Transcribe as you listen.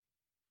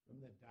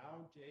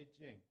Tao Te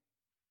Ching,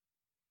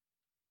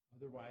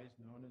 otherwise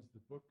known as the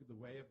Book of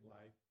the Way of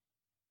Life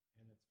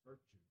and its virtue.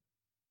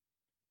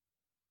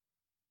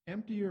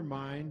 Empty your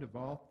mind of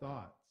all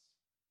thoughts.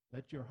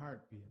 Let your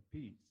heart be at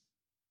peace.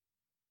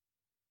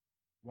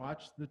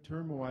 Watch the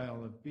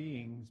turmoil of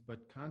beings,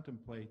 but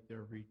contemplate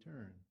their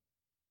return.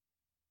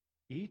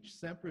 Each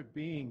separate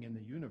being in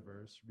the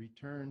universe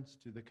returns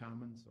to the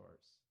common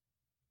source.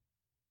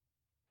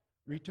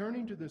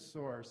 Returning to the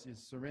source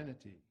is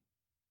serenity.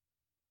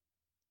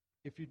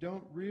 If you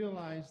don't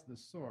realize the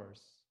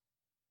source,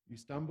 you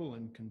stumble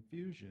in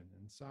confusion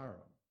and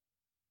sorrow.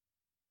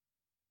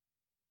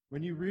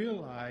 When you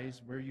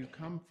realize where you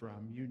come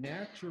from, you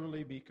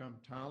naturally become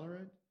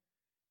tolerant,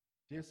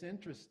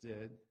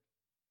 disinterested,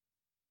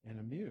 and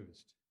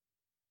amused.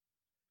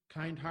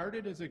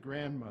 Kind-hearted as a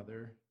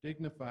grandmother,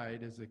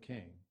 dignified as a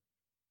king.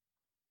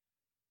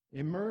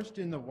 Immersed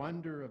in the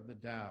wonder of the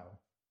Tao,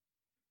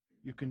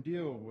 you can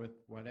deal with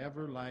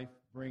whatever life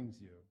brings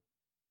you.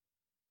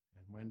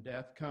 And when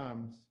death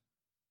comes,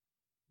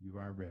 you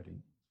are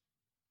ready.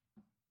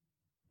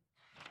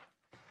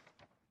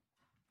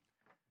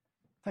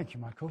 Thank you,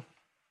 Michael.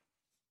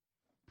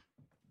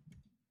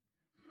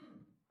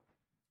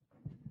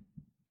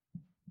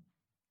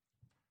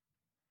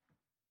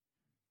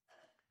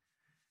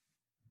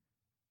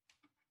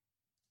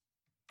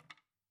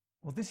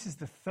 Well, this is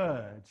the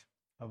third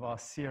of our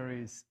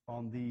series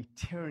on the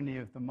tyranny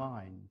of the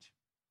mind.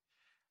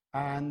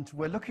 And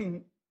we're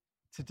looking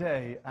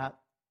today at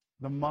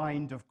the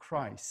mind of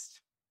Christ.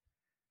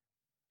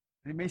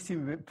 It may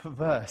seem a bit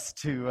perverse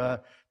to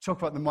talk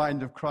about the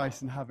mind of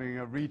Christ and having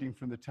a reading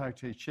from the Tao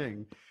Te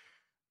Ching,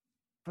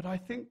 but I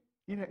think,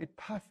 it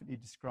perfectly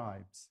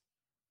describes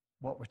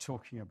what we're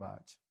talking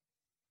about.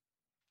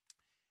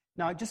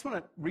 Now, I just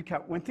want to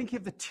recap. When thinking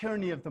of the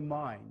tyranny of the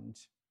mind,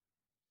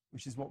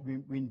 which is what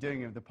we've been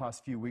doing over the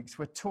past few weeks,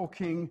 we're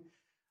talking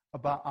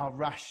about our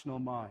rational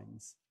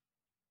minds.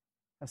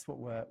 That's what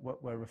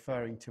we're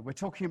referring to. We're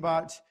talking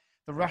about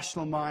the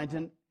rational mind,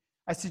 and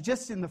I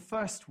suggested in the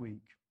first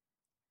week,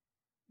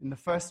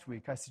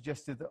 I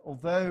suggested that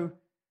although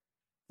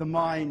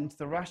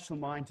the rational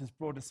mind has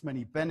brought us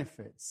many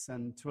benefits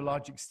and to a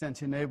large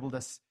extent enabled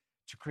us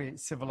to create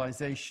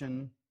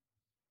civilization,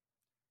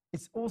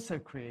 it's also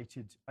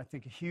created, I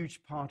think, a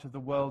huge part of the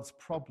world's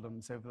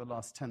problems over the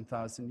last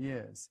 10,000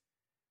 years.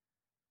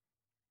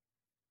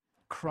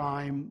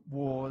 Crime,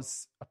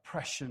 wars,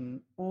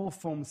 oppression, all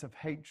forms of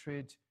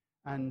hatred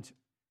and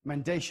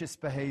mendacious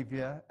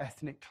behavior,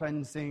 ethnic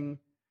cleansing,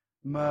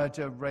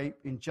 murder, rape,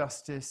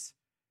 injustice,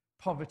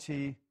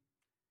 poverty,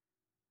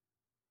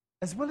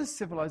 as well as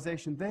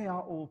civilization, they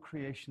are all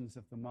creations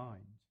of the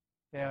mind.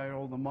 They are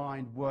all the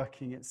mind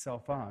working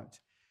itself out.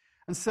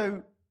 And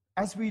so,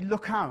 as we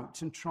look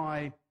out and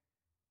try,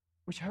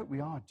 which I hope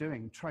we are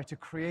doing, try to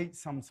create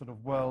some sort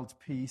of world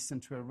peace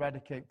and to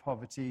eradicate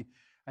poverty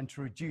and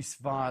to reduce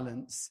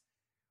violence,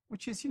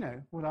 which is,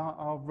 what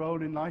our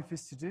role in life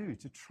is to do,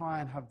 to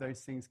try and have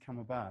those things come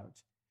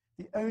about.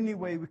 The only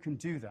way we can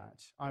do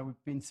that, I've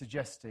been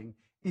suggesting,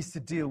 is to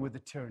deal with the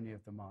tyranny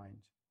of the mind.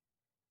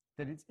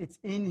 That it's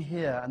in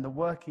here and the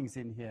workings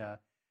in here,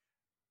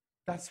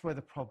 that's where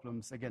the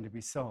problems are going to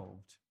be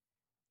solved.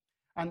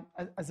 And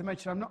as I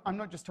mentioned, I'm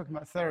not just talking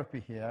about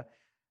therapy here.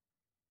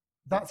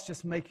 That's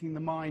just making the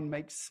mind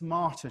make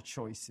smarter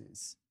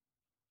choices.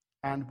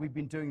 And we've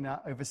been doing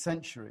that over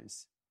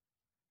centuries.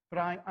 But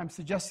I'm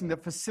suggesting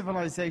that for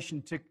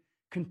civilization to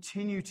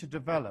continue to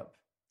develop,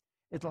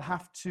 it'll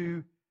have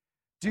to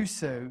do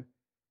so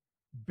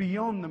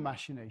beyond the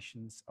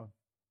machinations of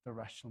the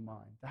rational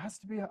mind. There has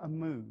to be a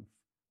move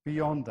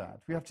beyond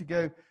that. We have to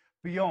go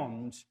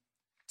beyond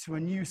to a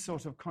new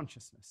sort of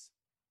consciousness.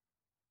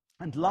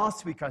 And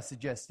last week I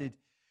suggested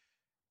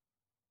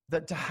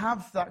that to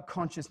have that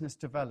consciousness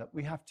develop,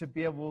 we have to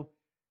be able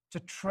to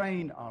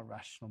train our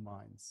rational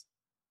minds.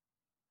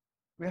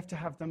 We have to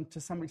have them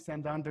to some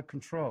extent under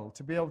control,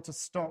 to be able to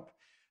stop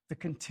the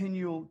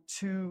continual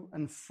to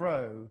and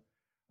fro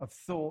of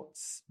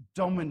thoughts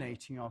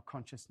dominating our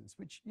consciousness,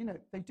 which,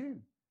 they do.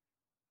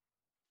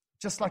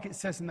 Just like it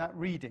says in that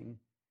reading,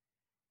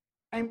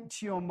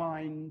 empty your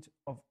mind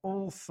of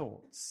all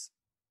thoughts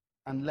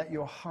and let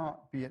your heart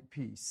be at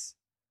peace.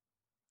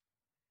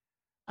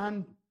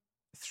 And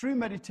through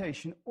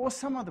meditation or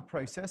some other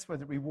process,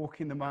 whether it be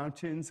walking the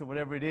mountains or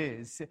whatever it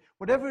is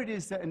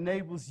that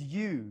enables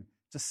you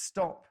to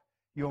stop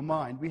your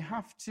mind, we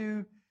have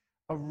to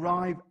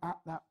arrive at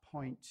that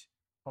point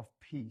of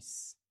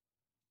peace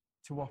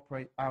to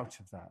operate out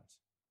of that.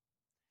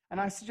 And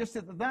I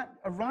suggested that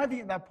arriving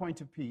at that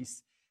point of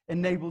peace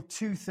enabled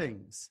two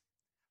things.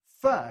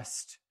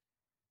 First,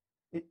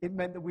 it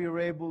meant that we were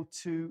able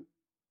to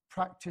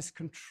practice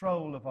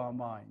control of our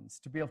minds,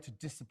 to be able to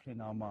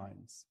discipline our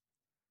minds.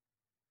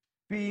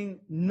 Being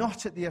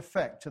not at the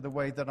effect of the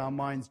way that our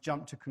minds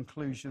jump to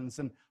conclusions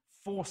and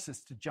force us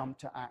to jump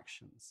to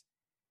actions.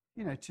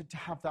 To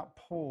have that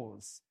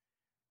pause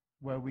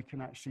where we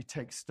can actually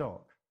take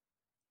stock.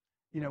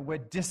 We're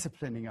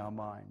disciplining our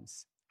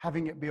minds,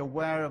 having it be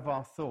aware of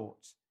our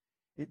thought.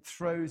 It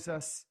throws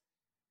us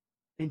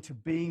into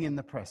being in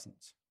the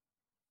present.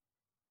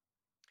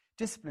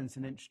 Discipline is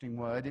an interesting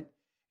word. It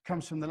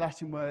comes from the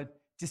Latin word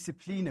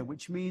disciplina,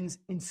 which means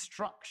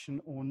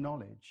instruction or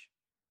knowledge.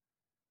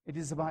 It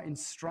is about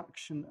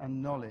instruction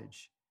and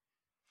knowledge.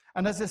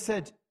 And as I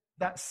said,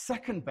 that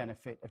second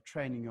benefit of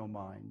training your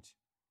mind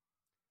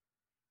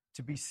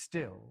to be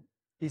still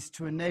is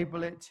to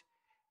enable it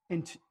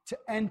to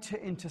enter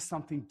into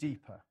something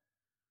deeper,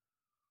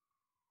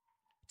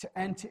 to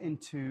enter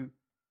into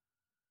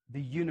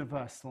the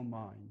universal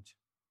mind.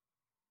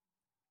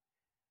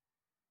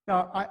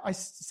 Now, I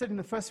said in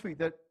the first week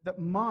that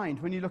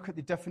mind, when you look at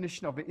the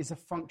definition of it, is a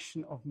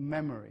function of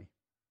memory.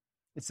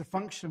 It's a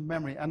function of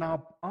memory. And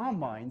our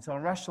minds,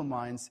 our rational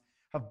minds,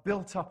 have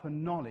built up a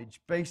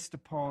knowledge based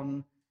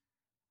upon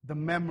the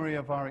memory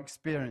of our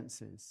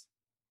experiences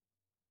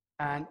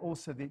and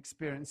also the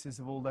experiences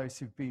of all those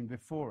who've been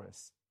before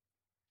us.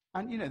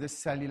 And, the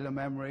cellular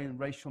memory and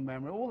racial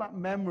memory, all that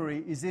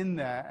memory is in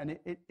there, and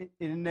it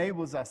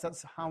enables us.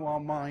 That's how our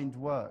mind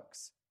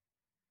works.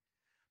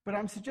 But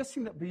I'm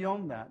suggesting that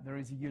beyond that, there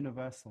is a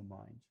universal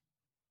mind,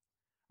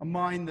 a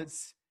mind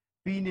that's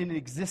been in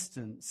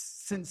existence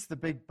since the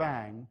Big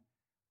Bang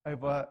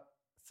over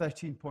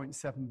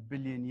 13.7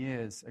 billion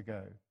years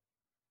ago.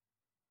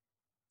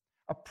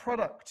 A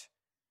product,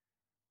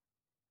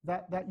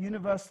 that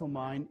universal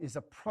mind is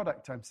a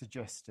product, I'm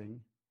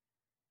suggesting,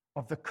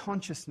 of the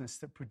consciousness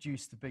that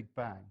produced the Big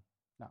Bang.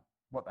 Now,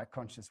 what that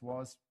consciousness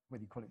was,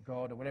 whether you call it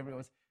God or whatever it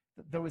was,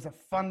 there was a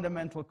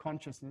fundamental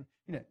consciousness,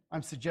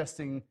 I'm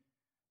suggesting,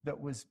 that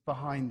was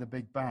behind the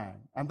Big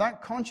Bang. And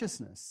that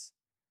consciousness,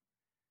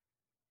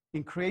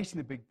 in creating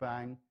the Big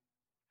Bang,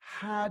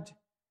 had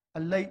a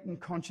latent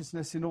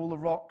consciousness in all the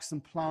rocks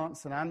and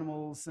plants and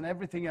animals and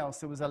everything else.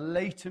 There was a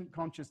latent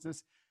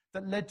consciousness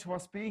that led to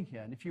us being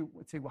here. And if you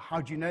would say, well, how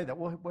do you know that?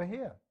 Well, we're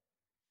here.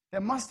 There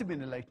must have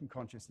been a latent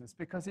consciousness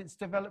because it's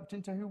developed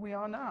into who we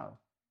are now.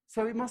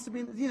 So it must have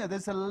been,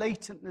 there's a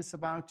latentness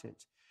about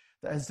it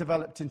that has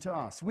developed into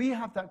us. We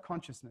have that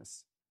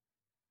consciousness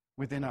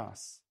within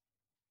us.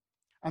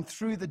 And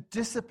through the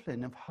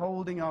discipline of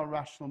holding our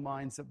rational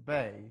minds at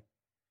bay,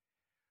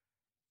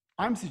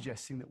 I'm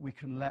suggesting that we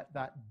can let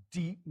that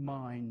deep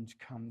mind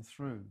come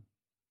through.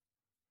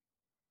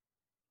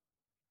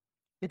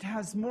 It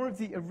has more of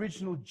the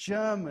original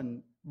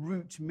German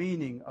root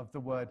meaning of the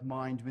word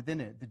mind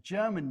within it. The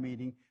German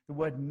meaning, the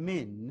word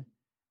min,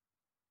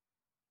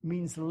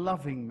 means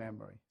loving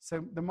memory.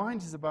 So the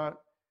mind is about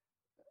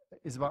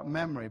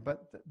memory,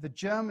 but the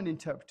German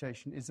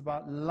interpretation is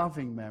about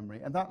loving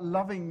memory. And that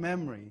loving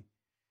memory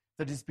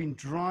that has been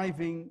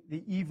driving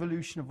the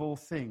evolution of all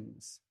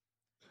things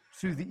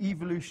through the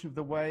evolution of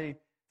the way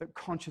that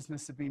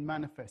consciousness has been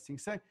manifesting.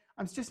 So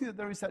I'm suggesting that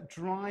there is that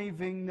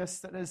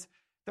drivingness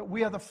that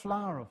we are the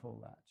flower of all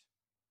that.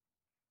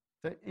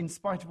 That in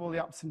spite of all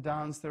the ups and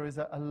downs, there is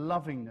a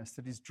lovingness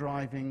that is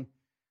driving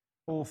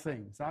all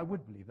things. I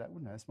would believe that,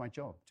 wouldn't I? It's my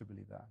job to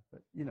believe that.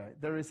 But,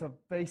 there is a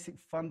basic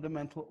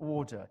fundamental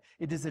order.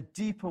 It is a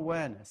deep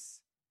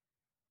awareness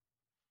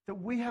that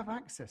we have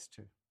access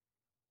to.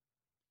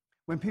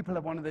 When people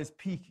have one of those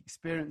peak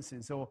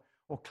experiences or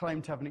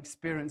claim to have an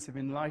experience of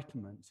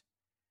enlightenment,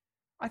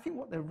 I think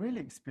what they're really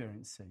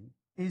experiencing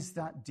is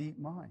that deep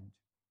mind.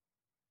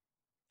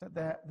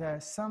 That they're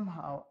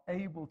somehow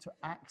able to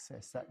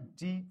access that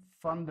deep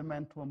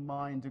fundamental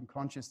mind and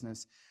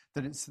consciousness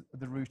that it's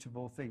the root of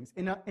all things.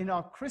 In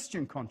our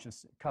Christian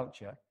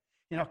culture,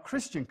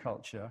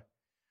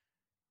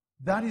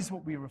 that is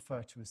what we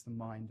refer to as the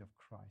mind of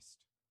Christ.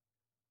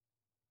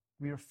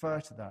 We refer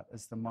to that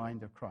as the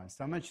mind of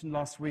Christ. I mentioned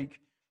last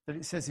week that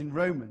it says in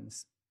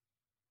Romans,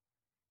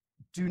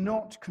 do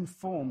not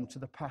conform to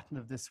the pattern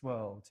of this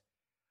world,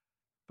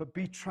 but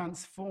be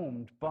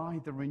transformed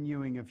by the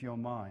renewing of your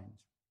mind.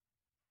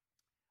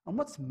 And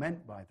what's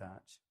meant by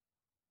that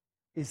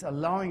is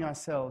allowing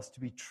ourselves to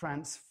be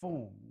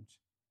transformed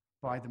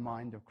by the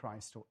mind of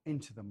Christ or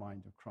into the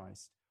mind of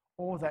Christ,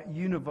 or that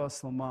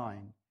universal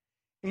mind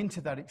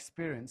into that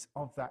experience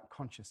of that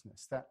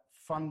consciousness, that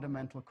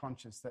fundamental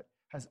consciousness that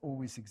has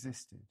always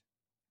existed.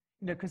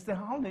 Because the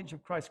whole nature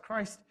of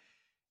Christ,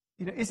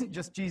 isn't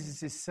just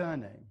Jesus'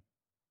 surname.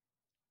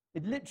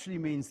 It literally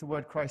means, the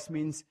word Christ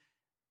means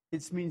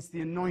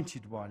the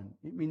anointed one.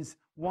 It means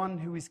one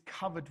who is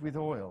covered with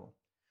oil.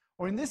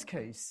 Or in this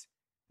case,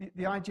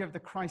 the idea of the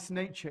Christ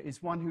nature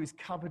is one who is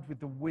covered with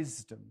the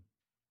wisdom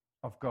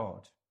of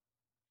God,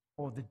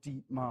 or the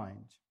deep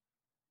mind.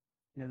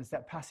 There's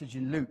that passage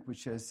in Luke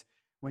which says,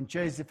 when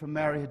Joseph and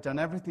Mary had done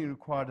everything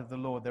required of the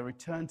Lord, they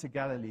returned to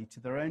Galilee, to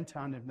their own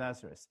town of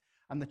Nazareth.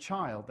 And the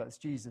child, that's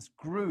Jesus,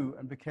 grew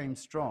and became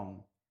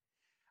strong.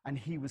 And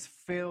he was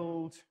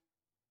filled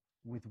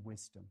with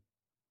wisdom.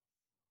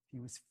 He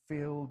was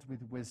filled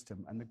with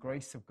wisdom, and the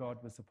grace of God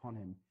was upon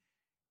him.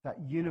 That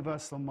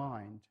universal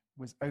mind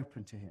was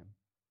open to him.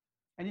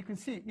 And you can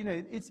see,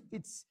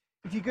 it's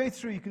if you go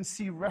through, you can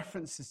see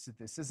references to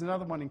this. There's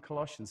another one in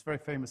Colossians, very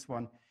famous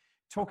one,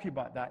 talking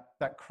about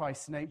that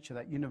Christ nature,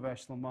 that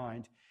universal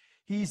mind.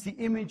 He's the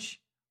image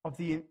of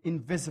the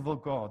invisible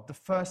God, the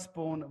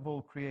firstborn of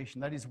all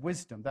creation. That is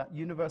wisdom. That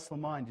universal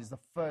mind is the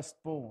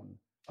firstborn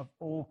of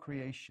all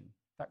creation.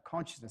 That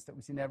consciousness that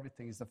was in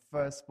everything is the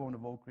firstborn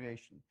of all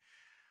creation.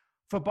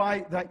 For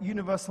by that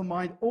universal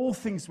mind, all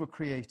things were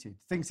created,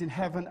 things in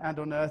heaven and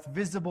on earth,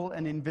 visible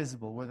and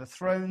invisible, whether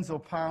thrones or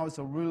powers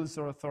or rulers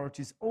or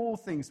authorities, all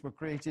things were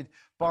created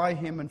by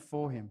him and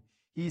for him.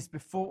 He is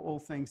before all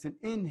things, and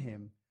in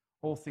him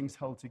all things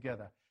hold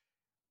together.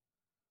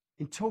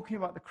 In talking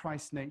about the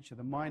Christ nature,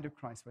 the mind of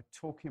Christ, we're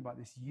talking about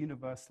this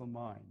universal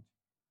mind,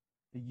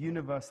 the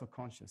universal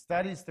consciousness.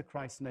 That is the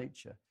Christ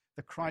nature,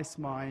 the Christ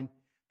mind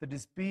that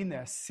has been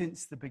there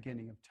since the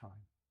beginning of time.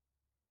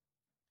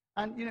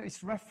 And,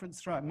 it's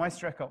referenced throughout.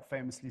 Meister Eckhart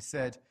famously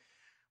said,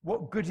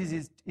 what good is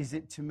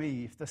it to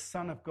me if the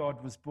Son of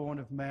God was born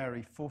of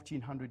Mary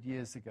 1,400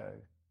 years ago,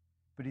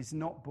 but is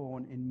not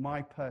born in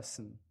my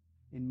person,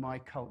 in my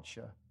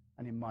culture,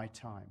 and in my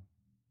time?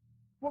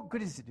 What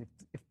good is it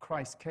if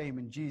Christ came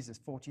and Jesus,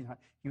 1,400,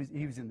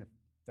 he was in the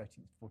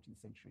 13th,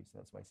 14th century, so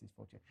that's why he says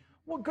 14.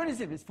 What good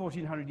is it if it's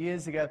 1,400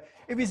 years ago?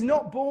 If he's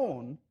not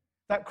born,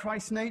 that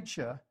Christ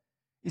nature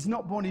is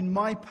not born in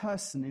my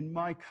person, in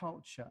my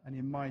culture, and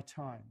in my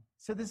time.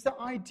 So there's the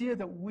idea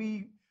that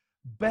we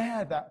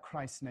bear that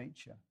Christ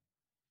nature.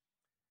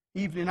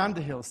 Evelyn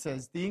Underhill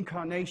says the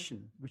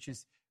incarnation, which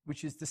is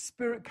the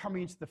spirit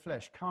coming into the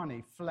flesh,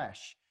 carne,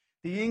 flesh,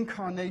 the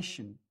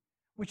incarnation,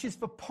 which is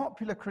for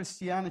popular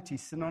Christianity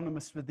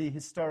synonymous with the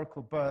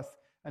historical birth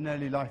and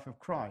early life of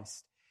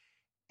Christ,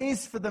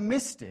 is for the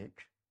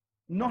mystic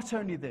not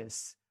only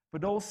this,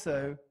 but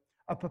also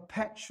a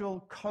perpetual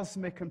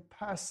cosmic and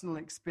personal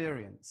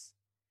experience.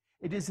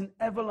 It is an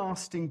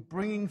everlasting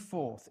bringing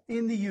forth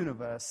in the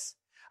universe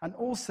and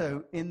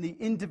also in the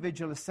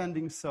individual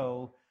ascending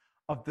soul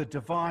of the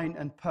divine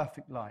and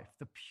perfect life,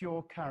 the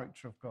pure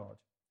character of God.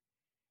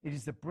 It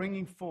is the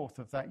bringing forth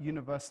of that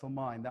universal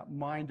mind, that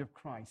mind of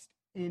Christ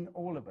in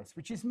all of us,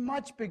 which is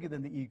much bigger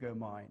than the ego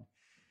mind.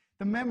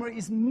 The memory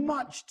is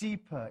much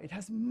deeper. It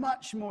has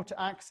much more to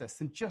access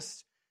than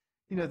just,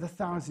 the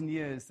 1,000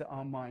 years that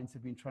our minds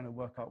have been trying to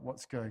work out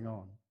what's going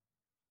on.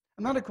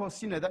 And that, of course,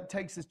 that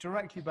takes us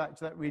directly back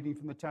to that reading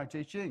from the Tao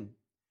Te Ching.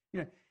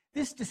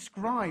 This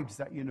describes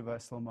that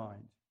universal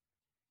mind.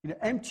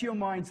 Empty your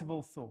minds of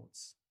all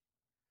thoughts.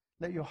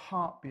 Let your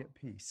heart be at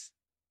peace.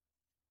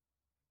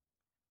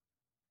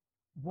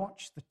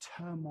 Watch the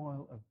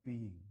turmoil of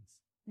beings.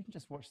 You can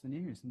just watch the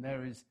news, and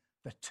there is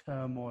the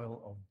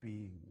turmoil of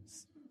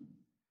beings.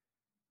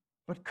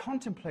 But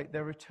contemplate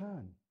their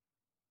return,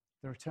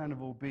 the return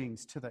of all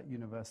beings to that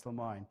universal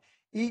mind.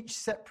 Each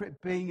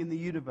separate being in the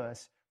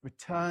universe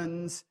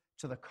returns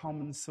to the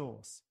common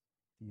source,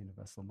 the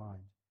universal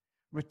mind.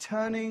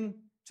 Returning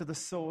to the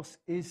source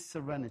is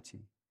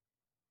serenity.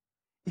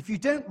 If you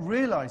don't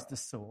realize the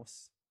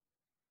source,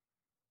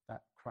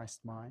 that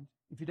Christ mind,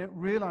 if you don't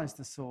realize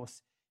the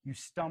source, you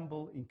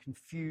stumble in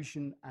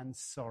confusion and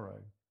sorrow.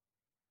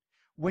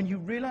 When you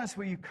realize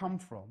where you come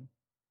from,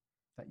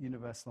 that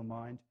universal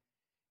mind,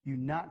 you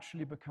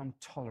naturally become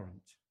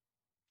tolerant,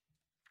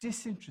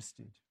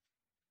 disinterested,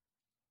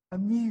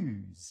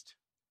 amused,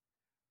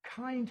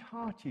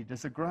 kind-hearted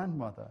as a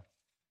grandmother,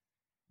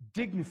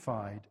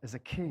 dignified as a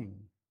king,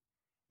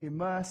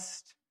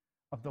 immersed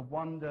of the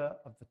wonder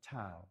of the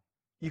Tao.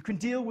 You can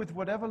deal with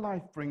whatever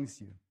life brings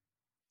you.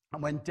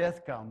 And when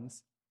death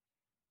comes,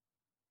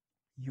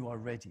 you are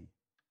ready.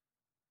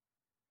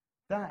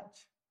 That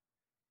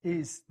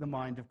is the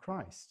mind of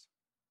Christ.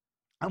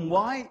 And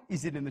why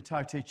is it in the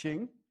Tao Te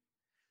Ching?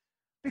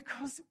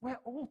 Because we're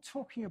all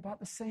talking about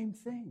the same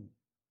thing.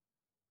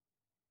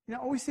 I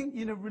always think,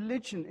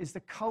 religion is the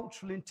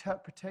cultural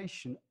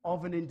interpretation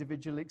of an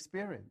individual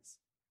experience.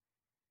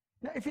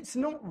 Now, if it's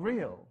not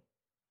real,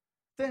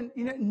 then,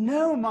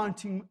 no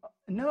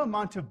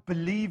amount of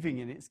believing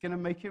in it is going to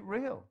make it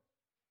real.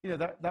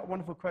 That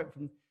wonderful quote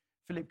from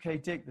Philip K.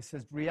 Dick that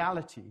says,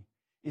 reality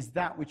is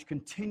that which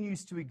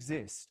continues to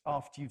exist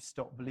after you've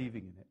stopped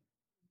believing in it.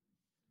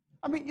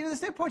 I mean,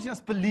 there's no point in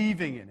us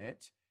believing in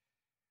it.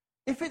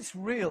 If it's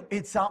real,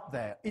 it's up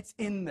there, it's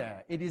in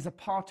there, it is a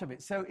part of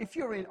it. So if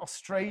you're in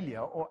Australia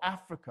or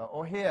Africa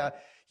or here,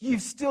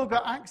 you've still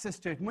got access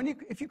to it. And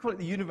if you call it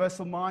the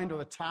universal mind or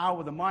the Tao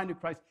or the mind of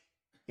Christ,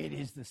 it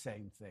is the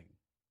same thing.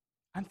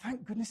 And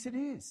thank goodness it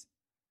is,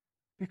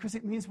 because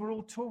it means we're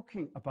all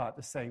talking about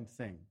the same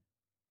thing.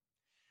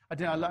 I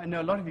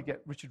know a lot of you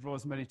get Richard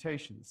Rohr's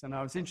meditations, and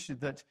I was interested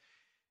that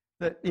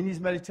in his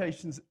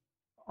meditations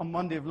on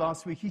Monday of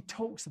last week, he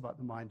talks about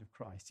the mind of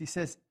Christ. He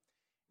says,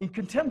 in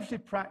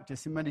contemplative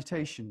practice, in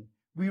meditation,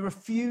 we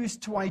refuse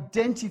to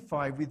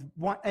identify with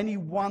any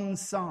one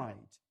side.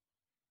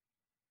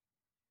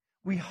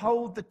 We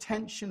hold the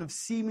tension of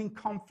seeming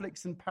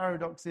conflicts and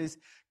paradoxes,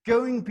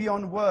 going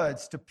beyond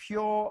words to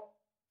pure,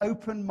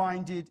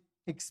 open-minded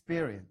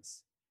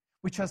experience,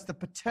 which has the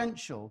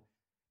potential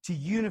to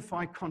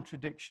unify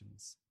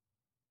contradictions.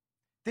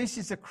 This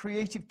is a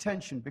creative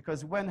tension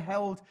because when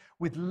held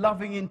with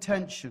loving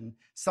intention,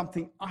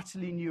 something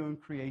utterly new and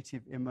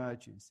creative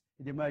emerges.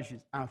 It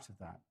emerges out of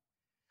that.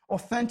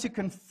 Authentic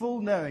and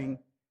full knowing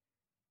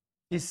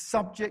is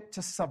subject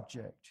to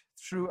subject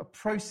through a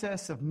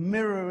process of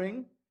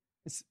mirroring,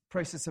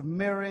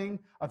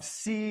 of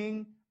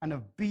seeing and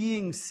of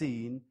being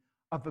seen,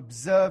 of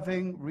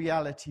observing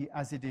reality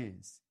as it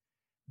is.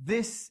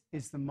 This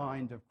is the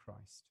mind of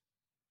Christ.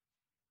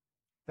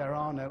 There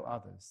are no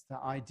others.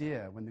 That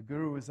idea, when the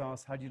Guru was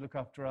asked, how do you look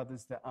after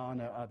others? There are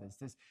no others.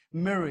 There's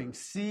mirroring,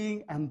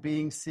 seeing and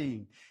being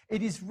seen.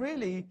 It is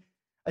really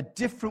a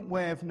different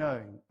way of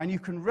knowing. And you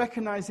can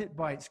recognize it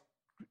by its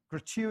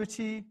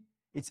gratuity,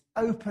 its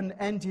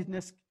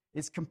open-endedness,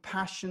 its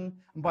compassion,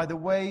 and by the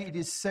way it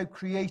is so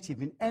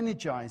creative and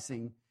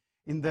energizing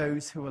in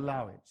those who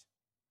allow it.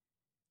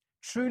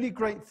 Truly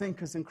great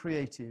thinkers and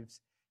creatives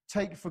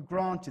take for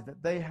granted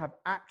that they have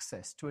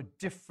access to a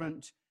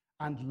different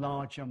and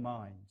larger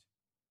mind.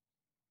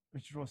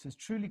 Richard Rohr says,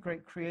 truly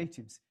great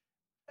creatives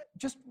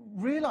just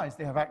realize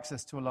they have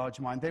access to a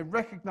larger mind. They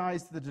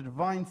recognize that the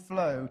divine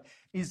flow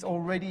is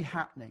already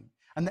happening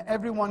and that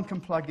everyone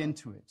can plug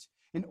into it.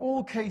 In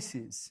all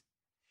cases,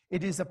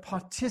 it is a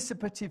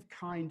participative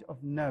kind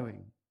of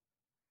knowing,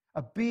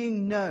 a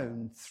being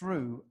known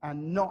through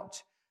and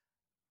not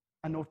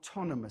an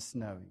autonomous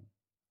knowing.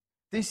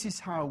 This is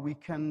how we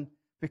can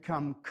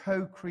become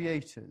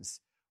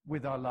co-creators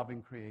with our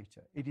loving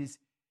Creator. It is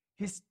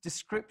his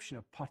description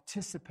of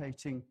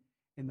participating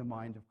in the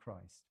mind of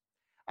Christ.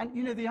 And,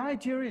 the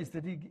idea is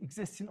that he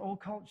exists in all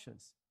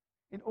cultures,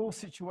 in all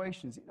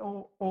situations, in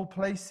all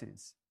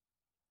places.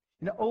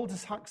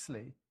 Aldous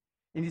Huxley,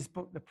 in his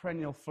book, The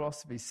Perennial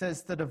Philosophy,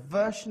 says that a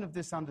version of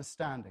this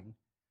understanding,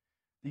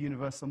 the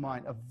universal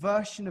mind, a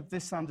version of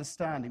this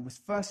understanding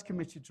was first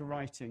committed to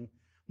writing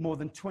more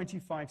than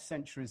 25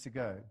 centuries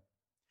ago.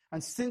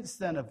 And since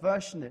then, a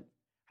version it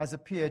has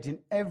appeared in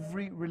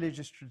every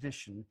religious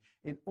tradition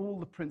in all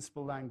the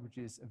principal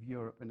languages of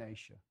Europe and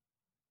Asia.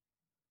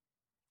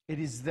 It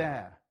is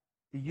there,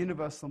 the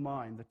universal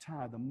mind, the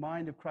Tao, the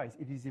mind of Christ.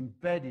 It is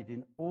embedded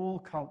in all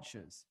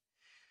cultures.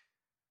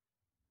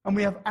 And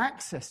we have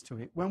access to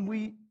it when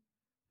we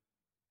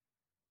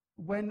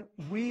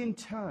in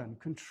turn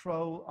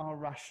control our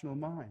rational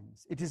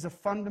minds. It is a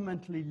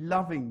fundamentally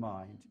loving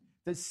mind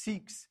that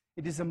seeks,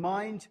 it is a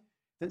mind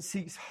that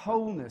seeks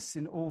wholeness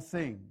in all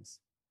things.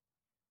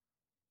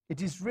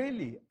 It is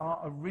really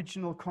our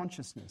original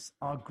consciousness,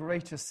 our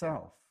greater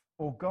self,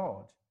 or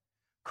God,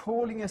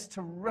 calling us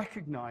to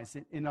recognize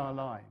it in our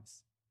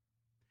lives.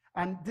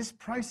 And this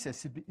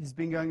process has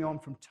been going on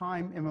from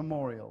time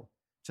immemorial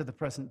to the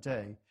present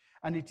day.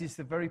 And it is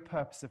the very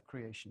purpose of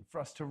creation, for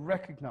us to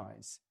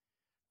recognize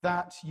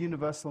that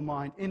universal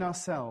mind in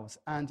ourselves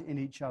and in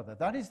each other.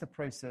 That is the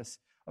process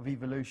of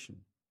evolution.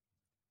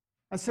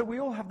 And so we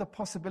all have the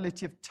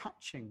possibility of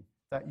touching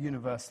that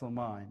universal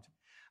mind.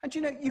 And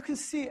you can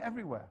see it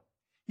everywhere.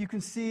 You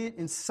can see it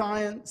in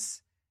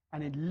science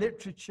and in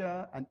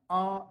literature and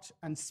art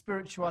and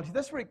spirituality.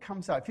 That's where it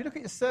comes out. If you look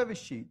at your service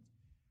sheet,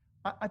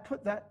 I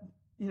put that,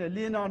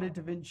 Leonardo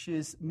da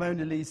Vinci's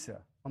Mona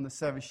Lisa on the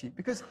service sheet,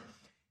 because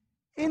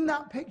in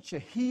that picture,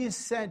 he is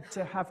said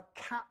to have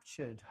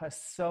captured her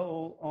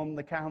soul on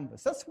the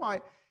canvas. That's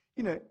why,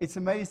 it's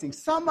amazing.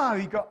 Somehow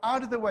he got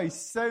out of the way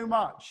so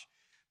much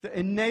that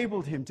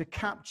enabled him to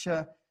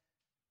capture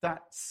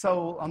that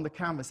soul on the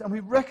canvas. And we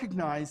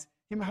recognize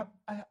him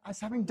as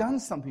having done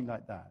something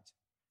like that.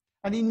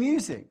 And in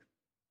music,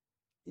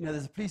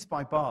 there's a piece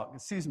by Bach,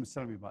 and Susan was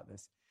telling me about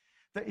this,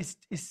 that is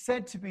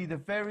said to be the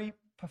very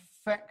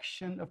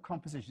perfection of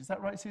composition. Is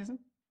that right, Susan?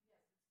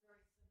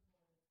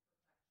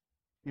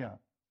 Yeah.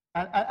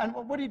 And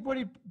what did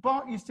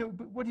Bach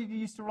what did he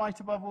used to write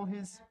above all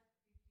his?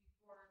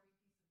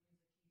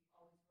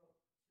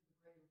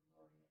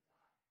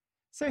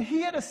 So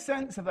he had a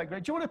sense of that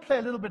great. Do you want to play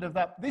a little bit of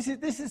that? This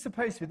is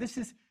supposed to be. This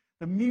is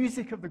the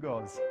music of the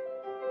gods.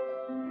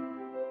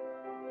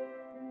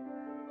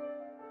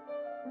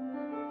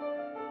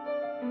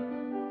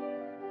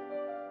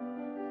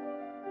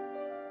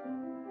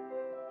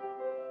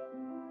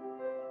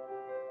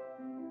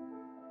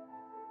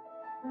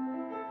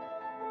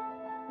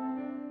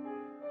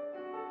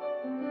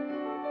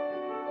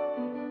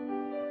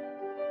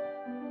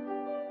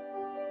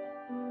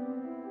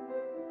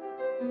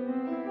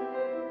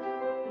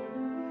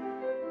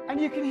 And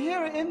you can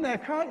hear it in there,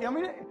 can't you? I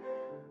mean,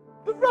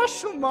 the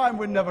rational mind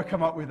would never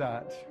come up with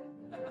that.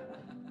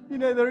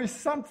 There is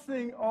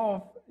something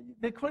of,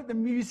 they call it the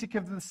music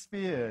of the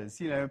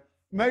spheres.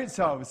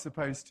 Mozart was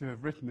supposed to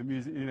have written the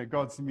music,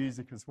 God's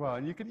music as well.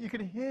 And you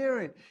could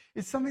hear it.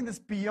 It's something that's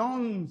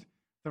beyond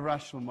the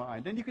rational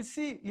mind. And you can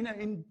see,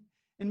 in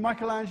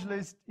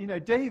Michelangelo's,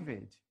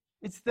 David,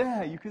 it's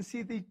there. You can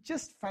see the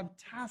just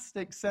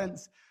fantastic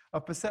sense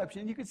of perception.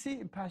 And you can see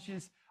it in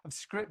passages of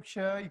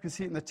scripture. You can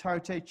see it in the Tao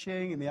Te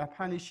Ching, in the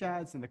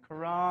Upanishads, in the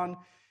Quran,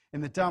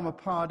 in the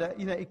Dhammapada.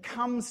 It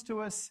comes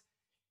to us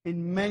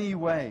in many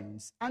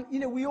ways. And,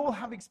 we all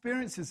have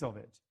experiences of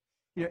it.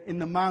 In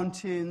the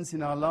mountains,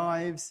 in our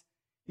lives.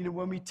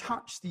 When we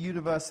touch the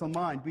universal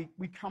mind,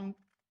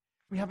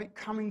 we have it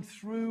coming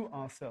through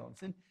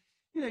ourselves. And,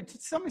 to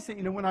some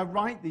extent, when I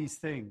write these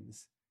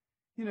things,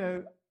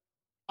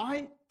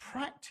 I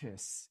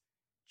practice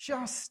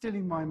just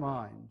stilling my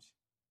mind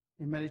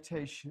in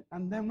meditation.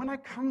 And then when I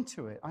come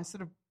to it, I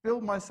sort of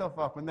build myself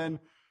up and then,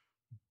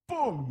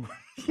 boom,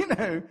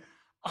 I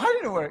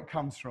don't know where it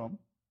comes from.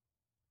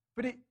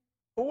 But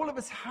all of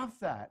us have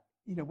that,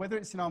 whether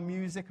it's in our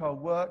music, our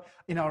work,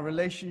 in our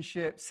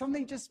relationships,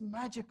 something just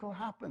magical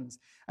happens.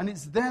 And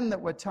it's then that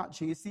we're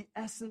touching. It's the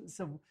essence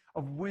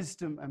of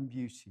wisdom and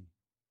beauty.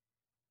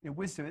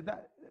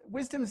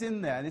 Wisdom's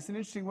in there, and it's an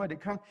interesting word.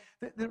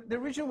 The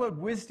original word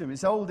wisdom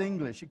is Old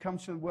English. It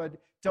comes from the word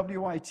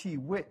W-I-T,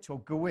 wit or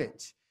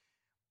gewit.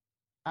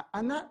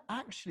 And that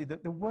actually,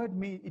 the word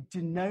it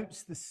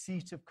denotes the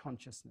seat of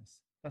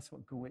consciousness. That's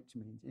what gewit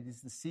means. It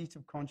is the seat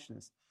of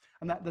consciousness.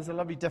 And there's a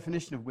lovely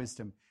definition of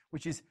wisdom,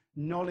 which is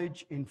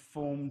knowledge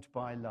informed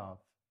by love.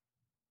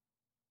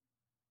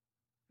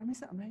 I mean,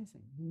 isn't that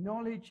amazing?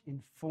 Knowledge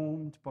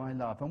informed by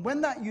love. And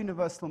when that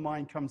universal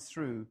mind comes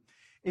through,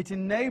 it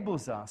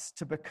enables us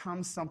to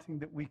become something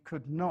that we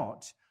could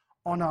not,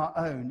 on our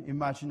own,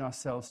 imagine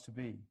ourselves to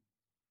be.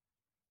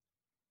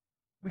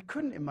 We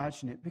couldn't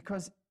imagine it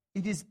because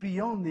it is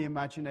beyond the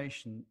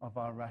imagination of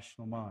our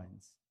rational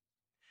minds.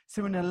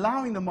 So in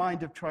allowing the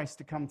mind of Christ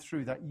to come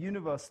through, that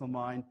universal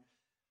mind,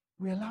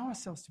 we allow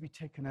ourselves to be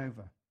taken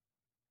over.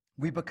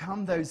 We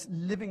become those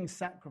living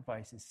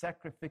sacrifices,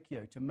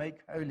 sacrificio, to make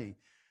holy.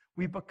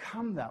 We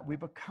become that. We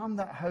become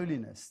that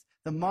holiness.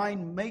 The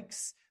mind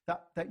makes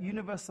that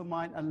universal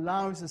mind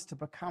allows us to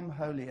become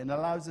holy and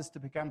allows us to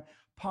become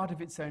part of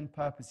its own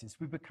purposes.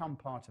 We become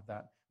part of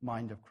that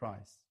mind of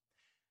Christ.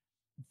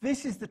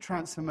 This is the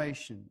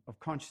transformation of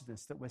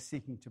consciousness that we're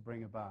seeking to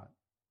bring about,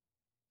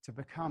 to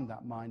become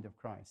that mind of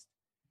Christ.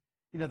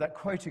 That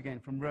quote again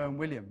from Rowan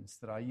Williams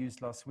that I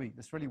used last week,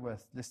 that's really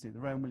worth listening to.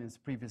 Rowan Williams,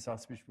 previous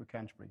Archbishop of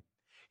Canterbury.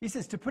 He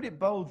says, to put it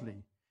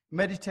boldly,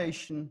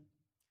 meditation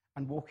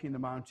and walking in the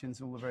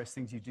mountains, all the various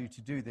things you do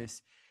to do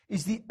this,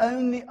 is the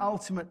only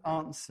ultimate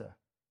answer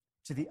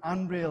to the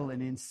unreal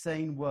and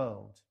insane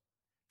world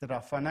that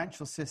our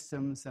financial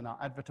systems and our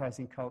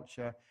advertising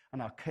culture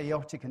and our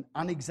chaotic and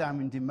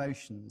unexamined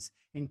emotions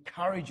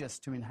encourage us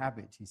to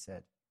inhabit, he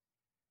said.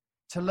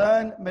 To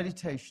learn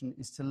meditation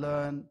is to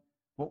learn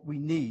what we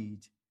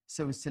need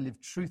so as to live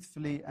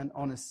truthfully and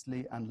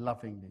honestly and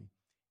lovingly.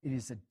 It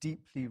is a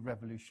deeply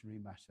revolutionary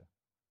matter.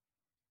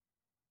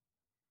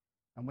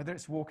 And whether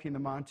it's walking in the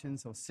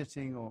mountains or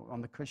sitting or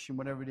on the cushion,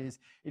 whatever it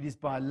is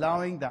by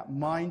allowing that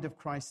mind of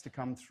Christ to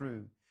come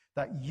through,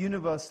 that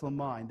universal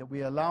mind, that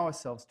we allow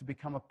ourselves to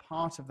become a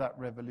part of that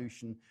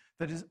revolution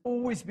that has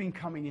always been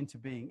coming into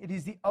being. It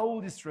is the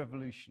oldest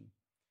revolution,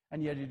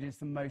 and yet it is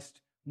the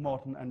most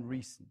modern and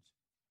recent.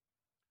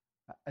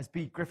 As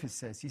B. Griffiths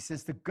says, he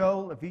says, the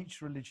goal of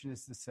each religion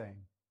is the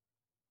same.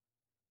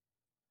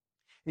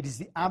 It is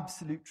the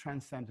absolute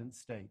transcendent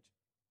state,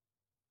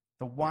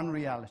 the one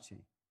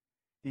reality,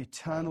 the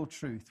eternal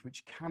truth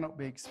which cannot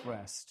be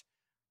expressed,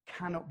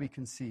 cannot be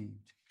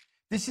conceived.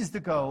 This is the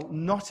goal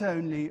not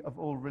only of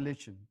all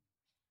religion,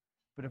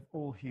 but of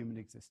all human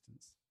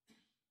existence.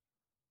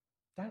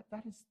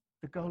 That is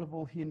the goal of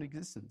all human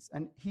existence.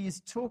 And he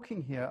is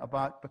talking here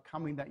about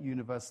becoming that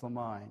universal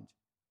mind.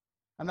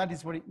 And that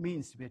is what it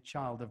means to be a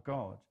child of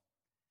God.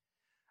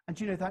 And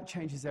that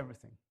changes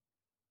everything.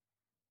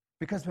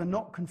 Because we're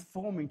not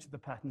conforming to the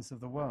patterns of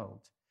the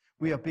world.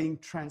 We are being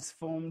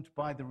transformed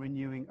by the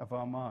renewing of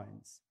our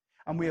minds.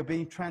 And we are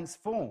being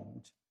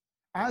transformed.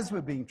 As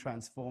we're being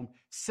transformed,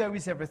 so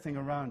is everything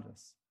around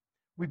us.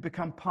 We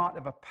become part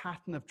of a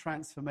pattern of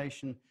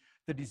transformation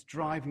that is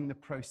driving the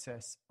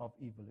process of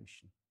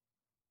evolution.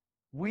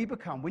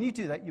 When you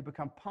do that, you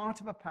become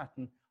part of a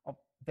pattern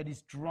that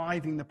is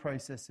driving the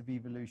process of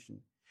evolution.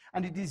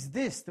 And it is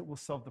this that will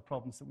solve the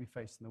problems that we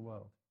face in the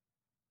world.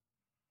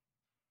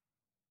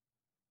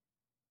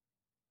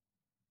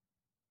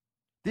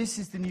 This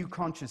is the new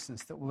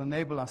consciousness that will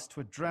enable us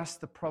to address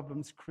the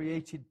problems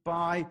created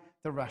by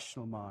the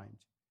rational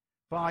mind,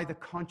 by the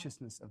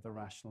consciousness of the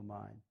rational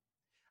mind.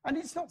 And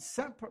it's not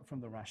separate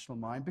from the rational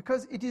mind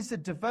because it is a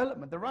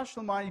development. The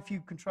rational mind, if you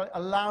control it,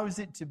 allows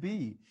it to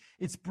be.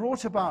 It's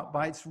brought about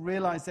by its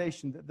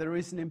realization that there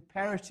is an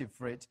imperative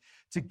for it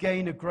to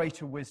gain a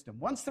greater wisdom.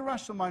 Once the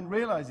rational mind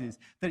realizes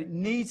that it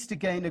needs to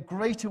gain a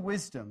greater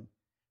wisdom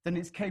than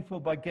it's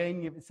capable by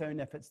gaining of its own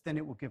efforts, then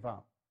it will give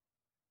up.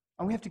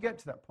 And we have to get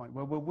to that point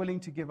where we're willing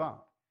to give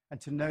up and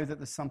to know that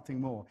there's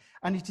something more.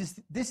 And it is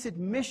this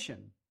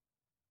admission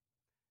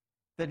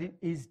that it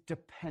is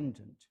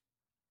dependent.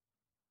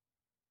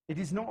 It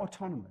is not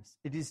autonomous.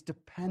 It is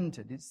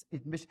dependent.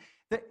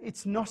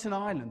 It's not an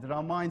island, that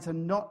our minds are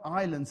not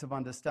islands of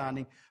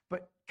understanding,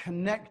 but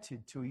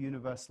connected to a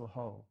universal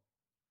whole.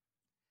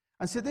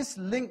 And so this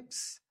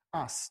links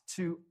us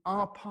to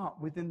our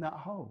part within that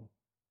whole.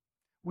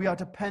 We are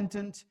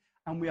dependent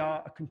and we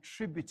are a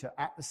contributor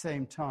at the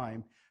same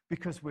time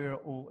because we are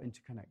all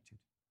interconnected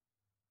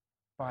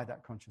by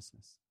that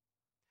consciousness.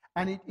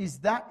 And it is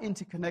that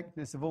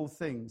interconnectedness of all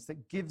things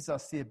that gives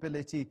us the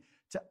ability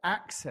to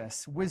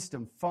access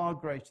wisdom far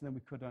greater than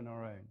we could on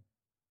our own.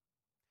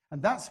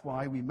 And that's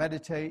why we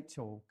meditate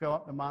or go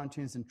up the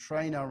mountains and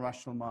train our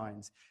rational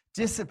minds,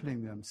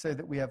 disciplining them so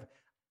that we have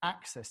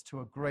access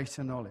to a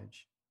greater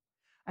knowledge.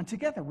 And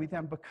together we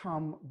then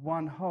become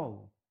one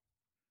whole.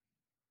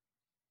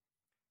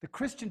 The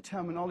Christian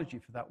terminology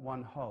for that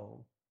one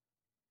whole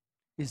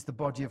is the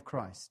body of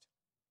Christ.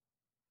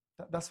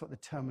 That's what the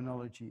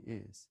terminology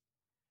is.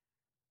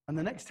 And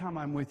the next time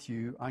I'm with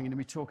you, I'm going to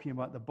be talking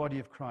about the body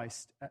of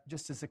Christ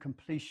just as a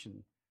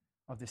completion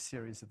of this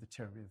series of the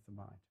Tyranny of the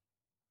Mind.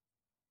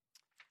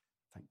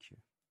 Thank you.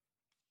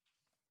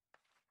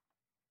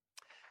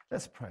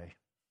 Let's pray.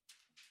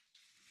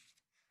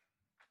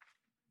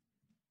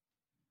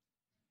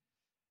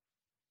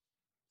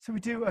 So we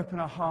do open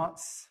our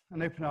hearts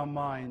and open our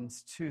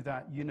minds to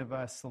that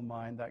universal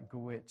mind, that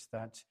gewit,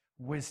 that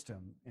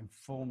wisdom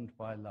informed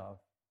by love.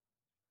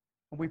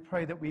 And we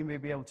pray that we may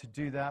be able to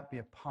do that, be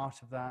a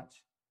part of that.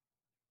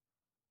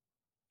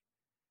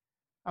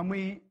 And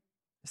we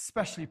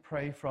especially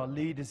pray for our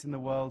leaders in the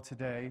world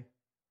today,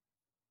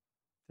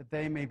 that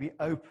they may be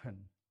open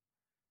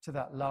to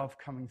that love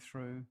coming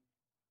through.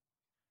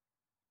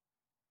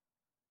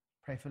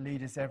 Pray for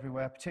leaders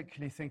everywhere,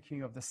 particularly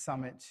thinking of the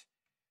summit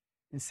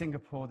in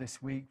Singapore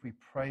this week. We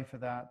pray for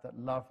that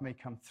love may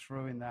come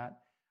through in that,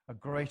 a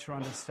greater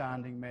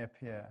understanding may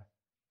appear.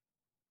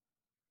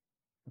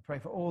 We pray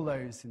for all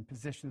those in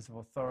positions of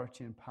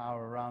authority and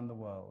power around the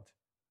world,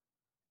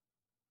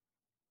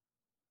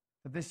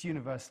 that this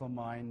universal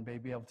mind may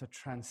be able to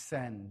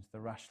transcend the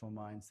rational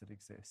minds that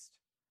exist.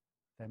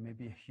 There may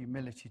be a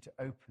humility to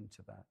open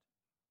to that.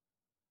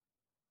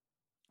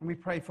 And we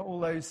pray for all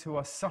those who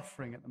are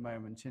suffering at the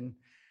moment in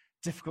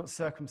difficult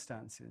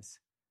circumstances.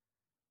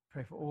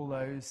 Pray for all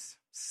those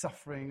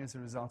suffering as a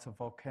result of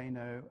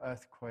volcano,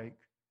 earthquake,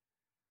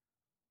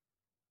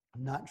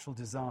 natural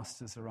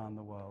disasters around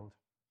the world.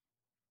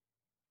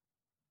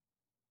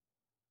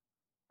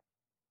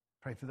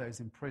 Pray for those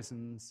in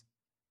prisons,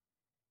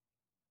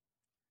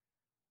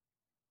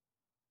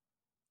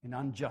 in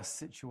unjust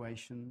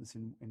situations,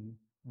 in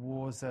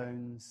war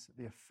zones,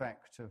 the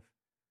effect of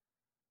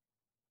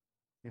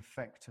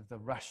the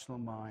rational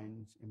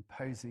mind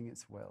imposing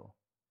its will.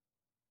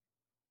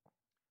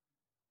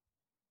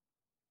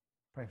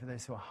 Pray for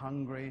those who are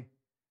hungry.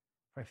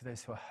 Pray for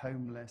those who are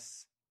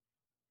homeless.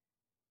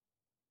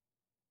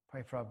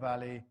 Pray for our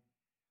valley,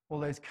 all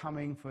those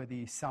coming for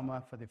the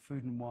summer, for the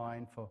food and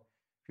wine, for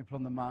people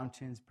on the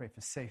mountains. Pray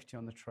for safety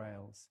on the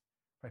trails.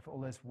 Pray for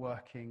all those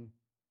working,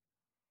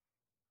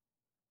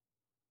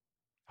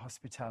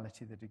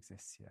 hospitality that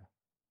exists here.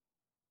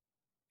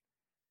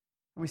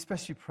 And we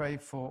especially pray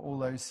for all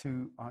those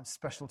who are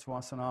special to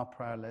us on our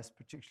prayer list,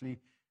 particularly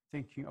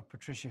thinking of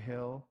Patricia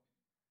Hill,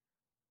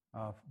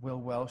 of Will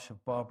Welsh,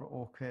 of Barbara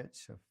Orchard,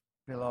 of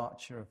Bill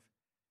Archer, of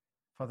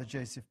Father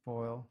Joseph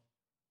Boyle,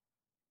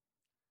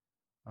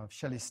 of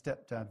Shelley's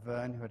stepdad,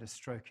 Vern, who had a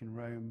stroke in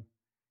Rome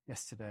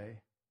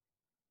yesterday.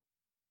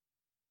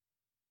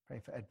 Pray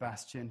for Ed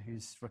Bastian,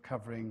 who's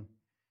recovering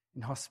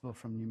in hospital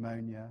from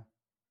pneumonia.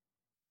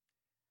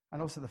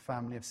 And also the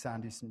family of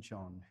Sandy St.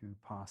 John, who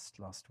passed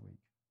last week.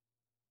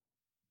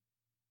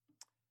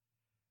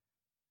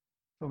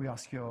 Lord, we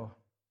ask your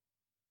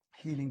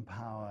healing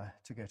power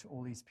to go to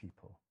all these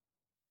people.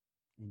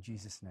 In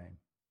Jesus' name,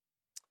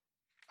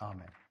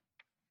 amen.